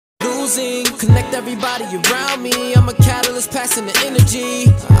losing. Connect everybody around me, I'm a catalyst passing the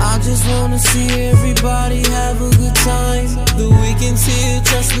energy. I just wanna see everybody have a good time. The weekend's here,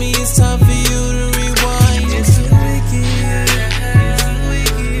 trust me, it's time for you to rewind. It's the weekend, it's the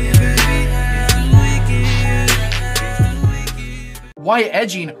weekend, baby. It's the weekend, it's the weekend. Why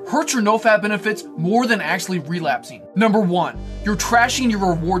edging hurts your no-fap benefits more than actually relapsing. Number 1, you're trashing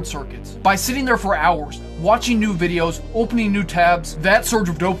your reward circuits. By sitting there for hours, watching new videos, opening new tabs, that surge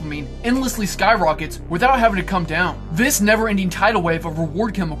of dopamine endlessly skyrockets without having to come down. This never-ending tidal wave of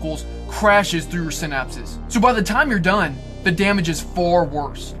reward chemicals crashes through your synapses. So by the time you're done, the damage is far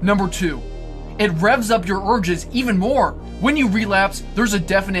worse. Number 2, it revs up your urges even more. When you relapse, there's a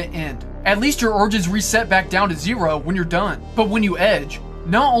definite end. At least your urges reset back down to 0 when you're done. But when you edge,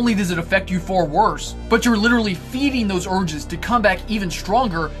 not only does it affect you far worse, but you're literally feeding those urges to come back even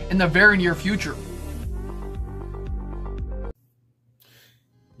stronger in the very near future.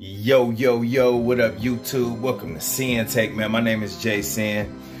 Yo, what up YouTube? Welcome to Sinn-Take, man. My name is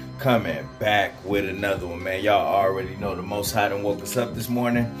Sinn, coming back with another one, man. Y'all already know the Most High done woke us up this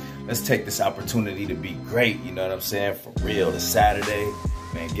morning. Let's take this opportunity to be great, you know what I'm saying? For real, it's Saturday.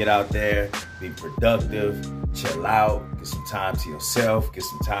 Man, get out there, be productive, chill out, get some time to yourself, get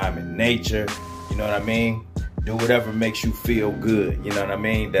some time in nature, you know what I mean? Do whatever makes you feel good, you know what I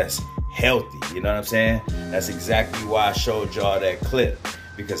mean? That's healthy, you know what I'm saying? That's exactly why I showed y'all that clip,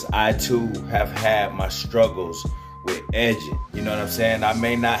 because I too have had my struggles with edging, you know what I'm saying? I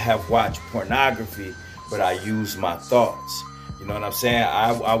may not have watched pornography, but I use my thoughts, you know what I'm saying?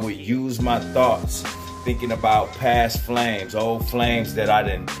 I would use my thoughts thinking about past flames, old flames that I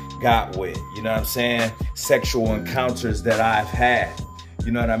done got with, you know what I'm saying? Sexual encounters that I've had,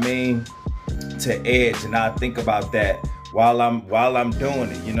 you know what I mean? To edge, and I think about that while I'm doing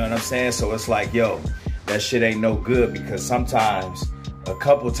it, you know what I'm saying? So it's like, yo, that shit ain't no good, because sometimes, a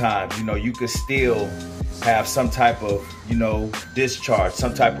couple times, you know, you could still have some type of, you know, discharge,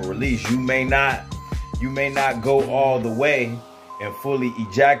 some type of release. You may not go all the way and fully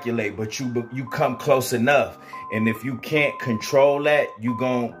ejaculate, but you come close enough. And if you can't control that, you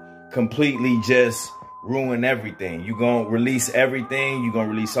gon' completely just ruin everything. You gon' release everything. You gonna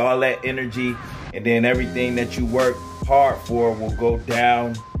release all that energy, and then everything that you work hard for will go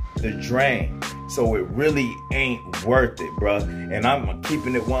down the drain. So it really ain't worth it, bruh. And I'm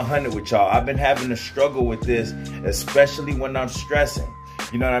keeping it 100 with y'all. I've been having a struggle with this, especially when I'm stressing.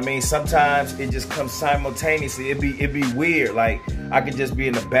 You know what I mean? Sometimes it just comes simultaneously. It'd be weird. Like, I could just be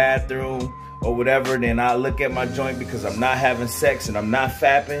in the bathroom or whatever, then I look at my joint because I'm not having sex and I'm not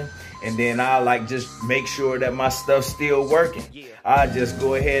fapping, and then I like just make sure that my stuff's still working. I just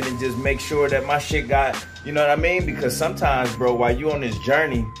go ahead and just make sure that my shit got, you know what I mean? Because sometimes, bro, while you on this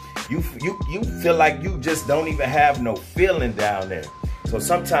journey, you feel like you just don't even have no feeling down there. So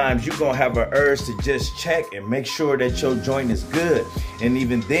sometimes you're gonna have an urge to just check and make sure that your joint is good. And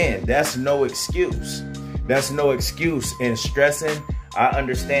even then, that's no excuse. That's no excuse. And stressing, I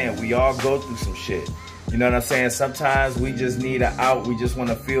understand. We all go through some shit. You know what I'm saying? Sometimes we just need an out. We just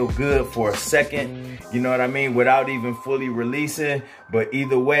wanna feel good for a second. You know what I mean? Without even fully releasing. But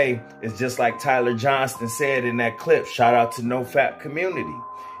either way, it's just like Tyler Johnston said in that clip. Shout out to NoFap community.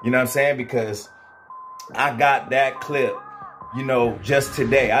 You know what I'm saying? Because I got that clip, you know, just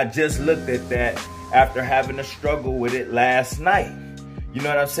today. I just looked at that after having a struggle with it last night. You know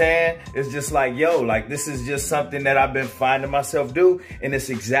what I'm saying? It's just like, yo, like, this is just something that I've been finding myself do. And it's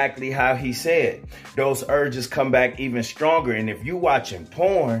exactly how he said. Those urges come back even stronger. And if you watching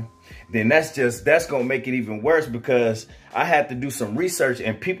porn, then that's going to make it even worse, because I had to do some research,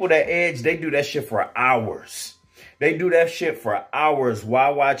 and people that edge, they do that shit for hours. They do that shit for hours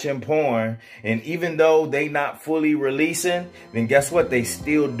while watching porn. And even though they not fully releasing, then guess what? They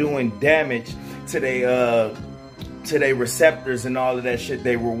still doing damage to their receptors and all of that shit.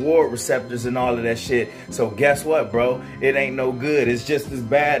 They reward receptors and all of that shit. So guess what, bro? It ain't no good. It's just as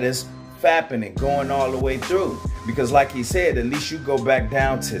bad as fapping it, going all the way through. Because like he said, at least you go back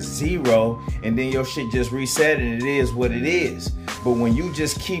down to 0, and then your shit just reset, and it is what it is. But when you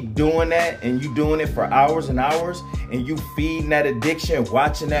just keep doing that, and you doing it for hours and hours, and you feeding that addiction,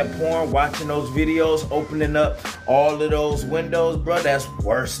 watching that porn, watching those videos, opening up all of those windows, bro, that's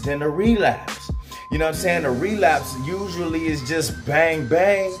worse than a relapse. You know what I'm saying? A relapse usually is just bang,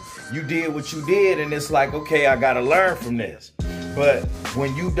 bang. You did what you did, and it's like, okay, I gotta learn from this. But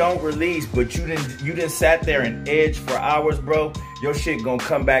when you don't release, but you didn't sat there and edge for hours, bro, your shit gonna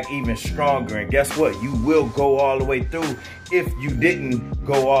come back even stronger. And guess what? You will go all the way through if you didn't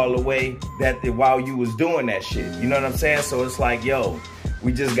go all the way while you was doing that shit. You know what I'm saying? So it's like, yo,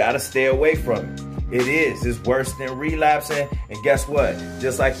 we just gotta stay away from it. It is. It's worse than relapsing. And guess what?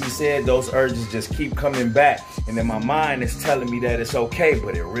 Just like he said, those urges just keep coming back. And then my mind is telling me that it's okay,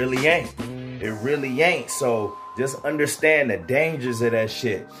 but it really ain't. It really ain't. So just understand the dangers of that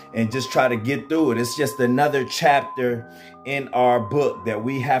shit and just try to get through it. It's just another chapter in our book that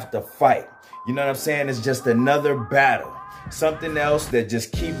we have to fight. You know what I'm saying? It's just another battle. Something else that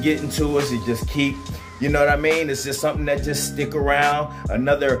just keep getting to us. It just keep, you know what I mean? It's just something that just stick around.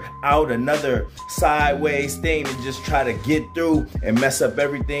 Another sideways thing to just try to get through and mess up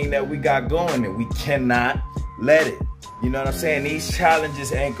everything that we got going. And we cannot let it. You know what I'm saying? These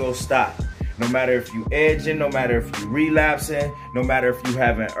challenges ain't gonna stop. No matter if you edging, no matter if you relapsing, no matter if you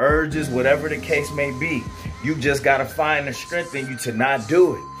having urges, whatever the case may be, you just gotta find the strength in you to not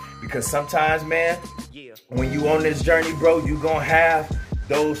do it. Because sometimes, man, when you on this journey, bro, you gonna have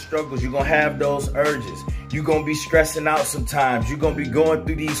those struggles, you gonna have those urges. You gonna be stressing out sometimes. You gonna be going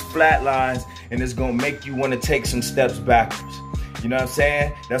through these flat lines, and it's gonna make you wanna take some steps backwards. You know what I'm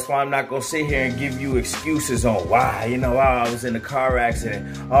saying? That's why I'm not gonna sit here and give you excuses on why, you know, oh, I was in a car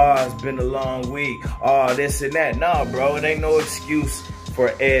accident. Oh, it's been a long week. Oh, this and that. No, bro, it ain't no excuse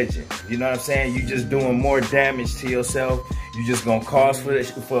for edging. You know what I'm saying? You just doing more damage to yourself. You just gonna cause for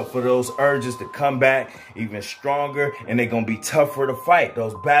those urges to come back even stronger, and they're gonna be tougher to fight.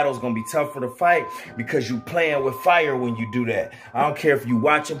 Those battles gonna be tougher to fight because you playing with fire when you do that. I don't care if you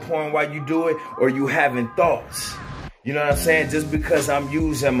watching porn while you do it or you having thoughts. You know what I'm saying? Just because I'm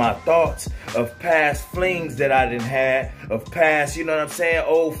using my thoughts of past flings that I done had, of past, you know what I'm saying,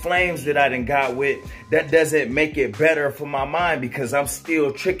 old flames that I done got with, that doesn't make it better for my mind, because I'm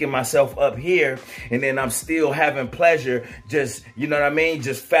still tricking myself up here, and then I'm still having pleasure, just, you know what I mean,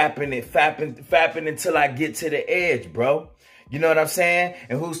 just fapping until I get to the edge, bro. You know what I'm saying?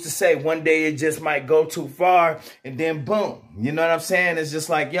 And who's to say one day it just might go too far and then boom. You know what I'm saying? It's just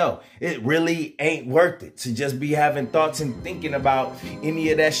like, yo, it really ain't worth it to just be having thoughts and thinking about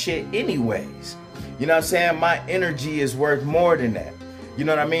any of that shit anyways. You know what I'm saying? My energy is worth more than that. You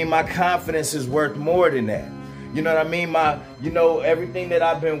know what I mean? My confidence is worth more than that. You know what I mean? Everything that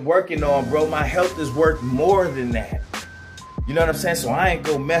I've been working on, bro, my health is worth more than that. You know what I'm saying? So I ain't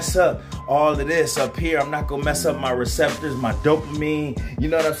gonna mess up all of this up here. I'm not gonna mess up my receptors, my dopamine, you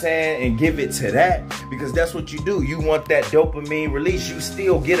know what I'm saying, and give it to that, because that's what you do. You want that dopamine release. You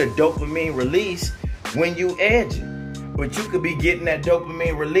still get a dopamine release when you edging, but you could be getting that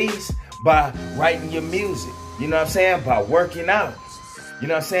dopamine release by writing your music, you know what I'm saying, by working out. You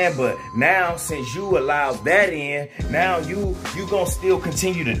know what I'm saying? But now, since you allowed that in, now you gonna still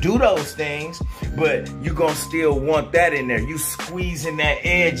continue to do those things, but you gonna still want that in there. You squeezing that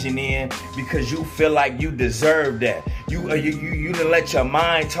edging in because you feel like you deserve that. You done let your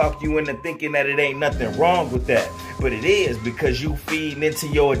mind talk you into thinking that it ain't nothing wrong with that, but it is, because you feeding into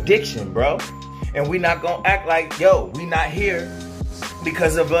your addiction, bro. And we not gonna act like, yo, we not here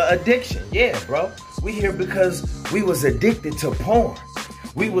because of addiction. Yeah, bro. We here because we was addicted to porn.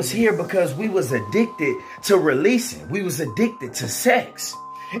 We was here because we was addicted to releasing. We was addicted to sex.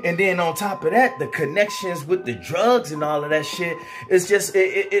 And then on top of that, the connections with the drugs and all of that shit, it's just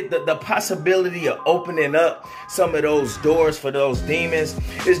the possibility of opening up some of those doors for those demons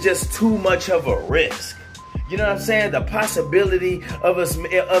is just too much of a risk. You know what I'm saying? The possibility of us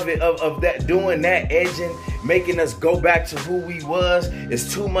doing that edging, making us go back to who we was,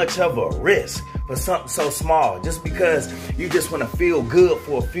 is too much of a risk for something so small. Just because you just want to feel good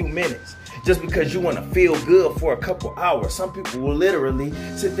for a few minutes. Just because you want to feel good for a couple hours. Some people will literally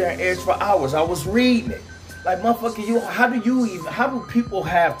sit there and edge for hours. I was reading it. Like, motherfucker, how do people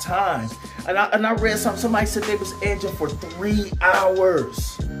have time? And I read somebody said they was edging for 3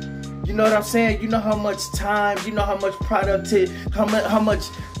 hours. You know what I'm saying? You know how much time, you know how much productivity,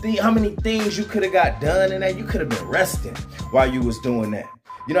 how many things you could have got done, and that you could have been resting while you was doing that.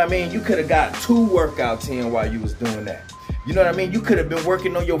 You know what I mean? You could have got 2 workouts in while you was doing that. You know what I mean? You could have been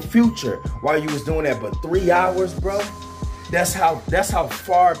working on your future while you was doing that, but 3 hours, bro? That's how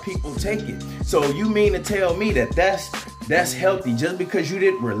far people take it. So you mean to tell me that that's healthy just because you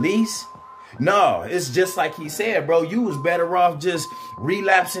didn't release? No, it's just like he said, bro. You was better off just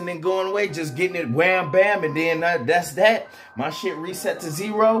relapsing and going away, just getting it wham bam, and then that's that. My shit reset to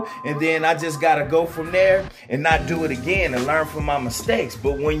 0, and then I just gotta go from there and not do it again and learn from my mistakes.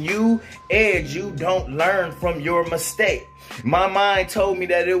 But when you edge, you don't learn from your mistake. My mind told me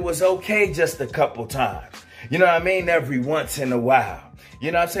that it was okay just a couple times. You know what I mean? Every once in a while.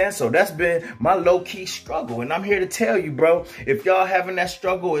 You know what I'm saying? So that's been my low-key struggle. And I'm here to tell you, bro, if y'all having that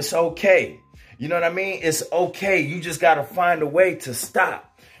struggle, it's okay. You know what I mean? It's okay. You just got to find a way to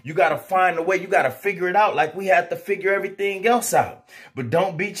stop. You got to find a way. You got to figure it out like we have to figure everything else out. But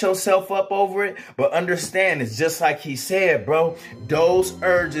don't beat yourself up over it. But understand, it's just like he said, bro. Those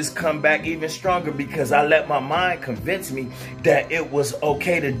urges come back even stronger because I let my mind convince me that it was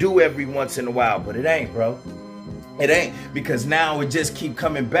okay to do every once in a while. But it ain't, bro. It ain't, because now it just keep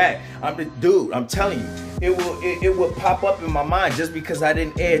coming back. I'm telling you, it will pop up in my mind. Just because I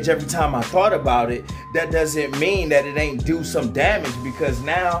didn't edge every time I thought about it, that doesn't mean that it ain't do some damage, because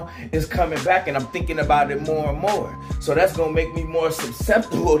now it's coming back and I'm thinking about it more and more. So that's gonna make me more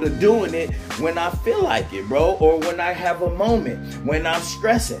susceptible to doing it when I feel like it, bro, or when I have a moment, when I'm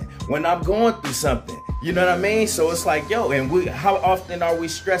stressing, when I'm going through something. You know what I mean? So it's like, yo, and how often are we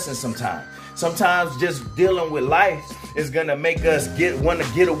stressing sometimes? Sometimes just dealing with life is gonna make us want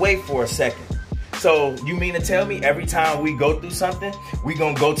to get away for a second. So you mean to tell me every time we go through something, we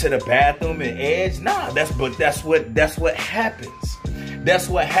gonna go to the bathroom and edge? Nah, that's what happens. That's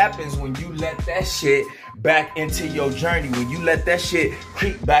what happens when you let that shit back into your journey, when you let that shit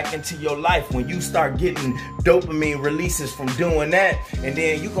creep back into your life, when you start getting dopamine releases from doing that, and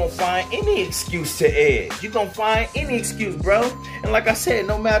then you gonna find any excuse to edge. You gonna find any excuse, bro. And like I said,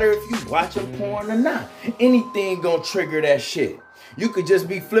 no matter if you watching porn or not, anything gonna trigger that shit. You could just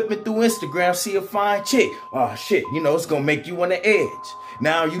be flipping through Instagram, see a fine chick. Oh shit, you know, it's gonna make you want to edge.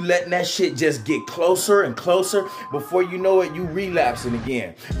 Now you letting that shit just get closer and closer. Before you know it, you relapsing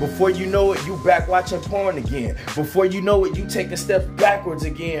again. Before you know it, you back watching porn again. Before you know it, you taking steps backwards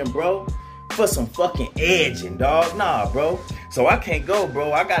again, bro. For some fucking edging, dog. Nah, bro. So I can't go,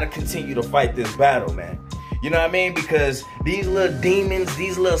 bro. I gotta continue to fight this battle, man. You know what I mean? Because these little demons,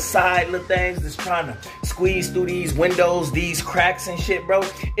 these little side little things that's trying to squeeze through these windows, these cracks and shit, bro,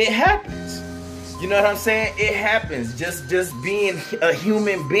 it happens. You know what I'm saying? It happens. Just being a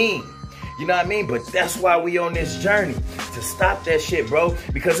human being. You know what I mean? But that's why we on this journey, to stop that shit, bro.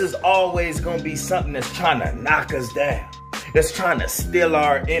 Because there's always going to be something that's trying to knock us down. That's trying to steal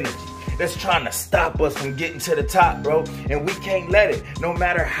our energy. That's trying to stop us from getting to the top, bro. And we can't let it, no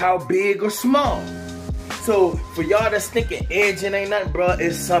matter how big or small. So for y'all that's thinking edging ain't nothing, bro,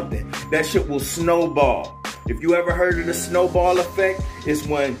 it's something. That shit will snowball. If you ever heard of the snowball effect, it's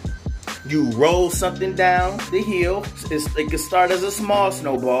when you roll something down the hill. It can start as a small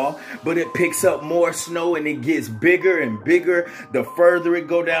snowball, but it picks up more snow and it gets bigger and bigger the further it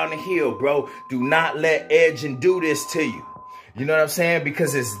go down the hill, bro. Do not let edging do this to you. You know what I'm saying?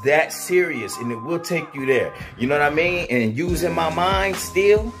 Because it's that serious and it will take you there. You know what I mean? And using my mind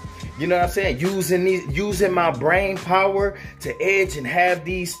still, you know what I'm saying? Using my brain power to edge and have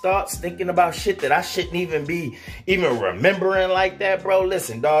these thoughts, thinking about shit that I shouldn't even be remembering like that, bro.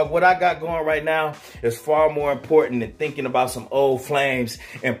 Listen, dog, what I got going right now is far more important than thinking about some old flames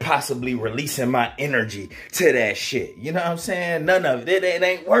and possibly releasing my energy to that shit. You know what I'm saying? None of it. It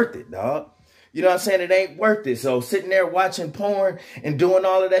ain't worth it, dog. You know what I'm saying? It ain't worth it. So sitting there watching porn and doing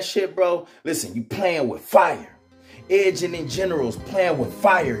all of that shit, bro, listen, you playing with fire. Edging in general is playing with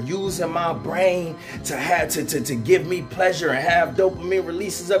fire, using my brain to give me pleasure and have dopamine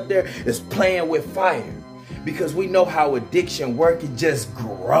releases up there is playing with fire. Because we know how addiction works, it just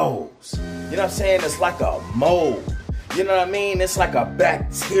grows. You know what I'm saying? It's like a mold. You know what I mean? It's like a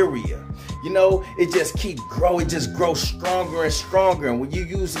bacteria. You know, it just keeps growing. It just grows stronger and stronger. And when you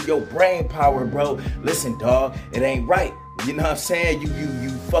using your brain power, bro, listen, dog, it ain't right. You know what I'm saying? You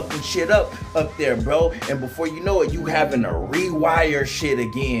fucking shit up there, bro. And before you know it, you having to rewire shit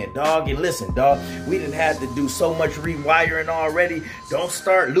again, dog. And listen, dog, we didn't have to do so much rewiring already. Don't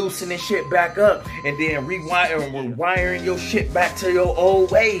start loosening shit back up and then rewiring your shit back to your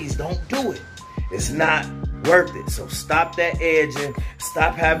old ways. Don't do it. It's not worth it. So stop that edging.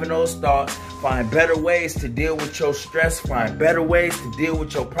 Stop having those thoughts. Find better ways to deal with your stress. Find better ways to deal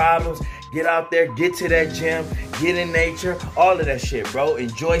with your problems. Get out there, get to that gym, get in nature, all of that shit, bro.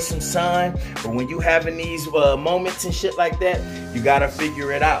 Enjoy some sun. But when you having these moments and shit like that, you gotta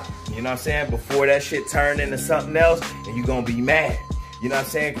figure it out. You know what I'm saying? Before that shit turn into something else and you gonna be mad. You know what I'm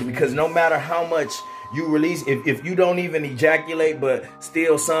saying? Because no matter how much you release, if you don't even ejaculate but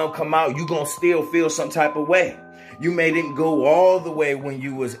still some come out, you gonna still feel some type of way. You may didn't go all the way when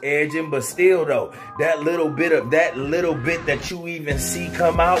you was edging, but still though, that little bit that you even see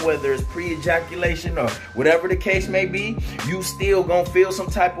come out, whether it's pre-ejaculation or whatever the case may be, you still gonna feel some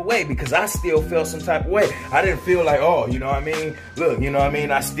type of way, because I still felt some type of way. I didn't feel like, oh, you know what I mean? Look, you know what I mean?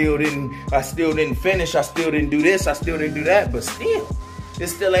 I still didn't finish. I still didn't do this. I still didn't do that, but still, it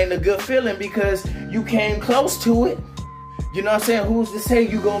still ain't a good feeling because you came close to it. You know what I'm saying? Who's to say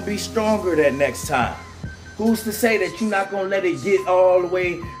you gonna be stronger that next time? Who's to say that you're not going to let it get all the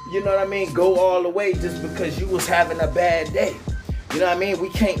way, you know what I mean, go all the way just because you was having a bad day? You know what I mean? We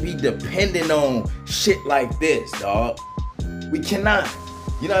can't be dependent on shit like this, dog. We cannot.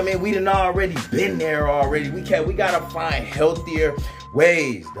 You know what I mean? We done already been there already. We gotta find healthier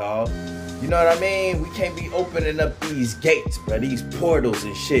ways, dog. You know what I mean? We can't be opening up these gates, bro, these portals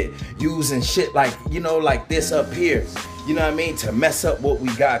and shit, using shit like, you know, like this up here. You know what I mean? To mess up what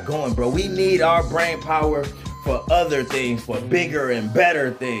we got going, bro. We need our brain power for other things, for bigger and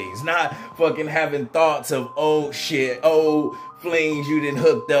better things. Not fucking having thoughts of old shit, old flings you done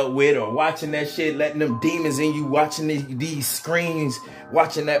hooked up with, or watching that shit, letting them demons in you, watching these screens,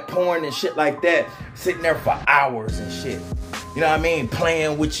 watching that porn and shit like that, sitting there for hours and shit. You know what I mean?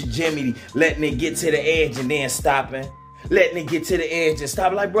 Playing with your Jimmy, letting it get to the edge and then stopping. Letting it get to the edge and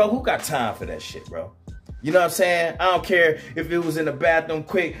stop. Like, bro, who got time for that shit, bro? You know what I'm saying? I don't care if it was in the bathroom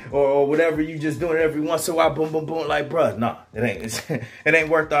quick or whatever, you just doing it every once in a while, boom, boom, boom. Like, bruh, nah, it ain't. It ain't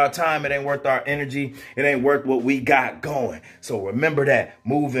worth our time. It ain't worth our energy. It ain't worth what we got going. So remember that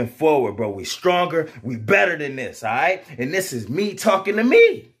moving forward, bro. We stronger. We better than this, all right? And this is me talking to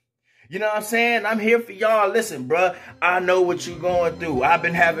me. You know what I'm saying? I'm here for y'all. Listen, bruh, I know what you're going through. I've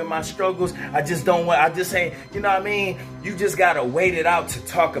been having my struggles. I just ain't, you know what I mean? You just got to wait it out to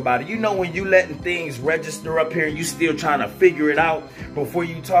talk about it. You know when you letting things register up here and you still trying to figure it out before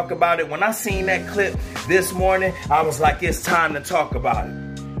you talk about it? When I seen that clip this morning, I was like, it's time to talk about it.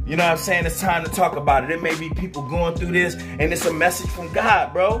 You know what I'm saying? It's time to talk about it. There may be people going through this and it's a message from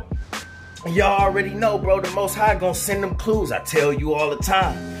God, bro. And y'all already know, bro, the Most High gonna send them clues. I tell you all the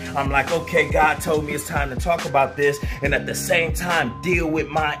time. I'm like, okay, God told me it's time to talk about this, and at the same time, deal with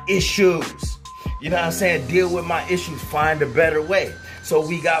my issues. You know what I'm saying? Deal with my issues, find a better way. So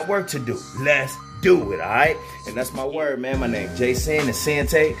we got work to do. Let's do it, all right? And that's my word, man. My name is Sinn and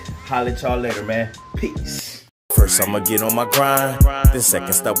Sinn-Take. Holla at y'all later, man. Peace. First, I'ma get on my grind. Then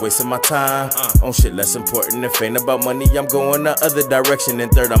second, stop wasting my time on shit less important. If ain't about money, I'm going the other direction.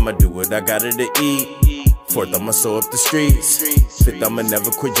 And third, I'ma do what I gotta to eat. Fourth, I'ma sew up the streets. Fifth, I'ma never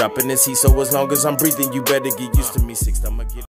quit dropping this heat. So as long as I'm breathing, you better get used to me. Sixth, I'ma get